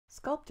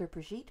Sculptor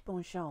Bridgette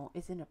Mongeon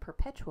is in a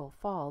perpetual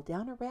fall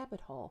down a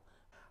rabbit hole.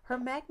 Her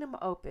magnum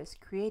opus,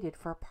 created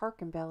for a park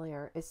in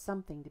Bellaire, is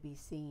something to be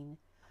seen.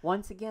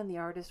 Once again, the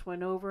artist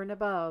went over and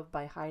above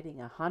by hiding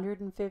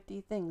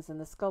 150 things in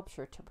the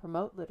sculpture to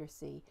promote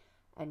literacy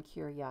and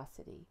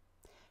curiosity.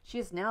 She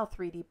is now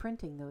 3D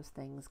printing those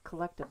things,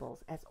 collectibles,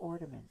 as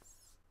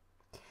ornaments.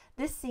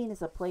 This scene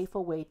is a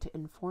playful way to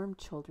inform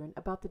children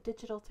about the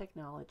digital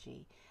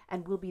technology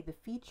and will be the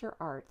feature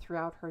art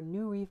throughout her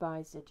new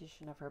revised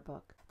edition of her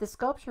book. The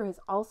sculpture has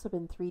also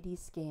been 3D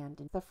scanned,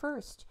 and the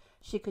first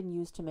she can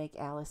use to make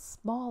Alice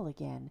small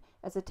again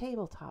as a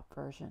tabletop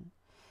version.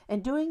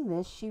 In doing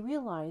this, she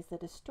realized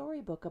that a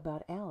storybook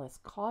about Alice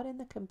caught in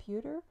the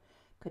computer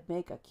could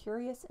make a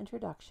curious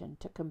introduction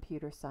to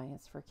computer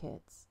science for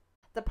kids.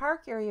 The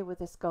park area with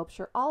the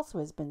sculpture also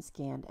has been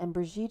scanned, and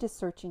Bridgette is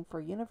searching for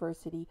a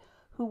university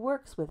who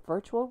works with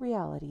virtual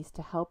realities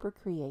to help her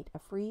create a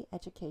free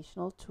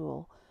educational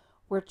tool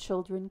where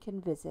children can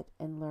visit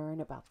and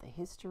learn about the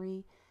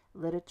history,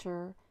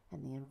 literature,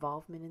 and the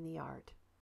involvement in the art.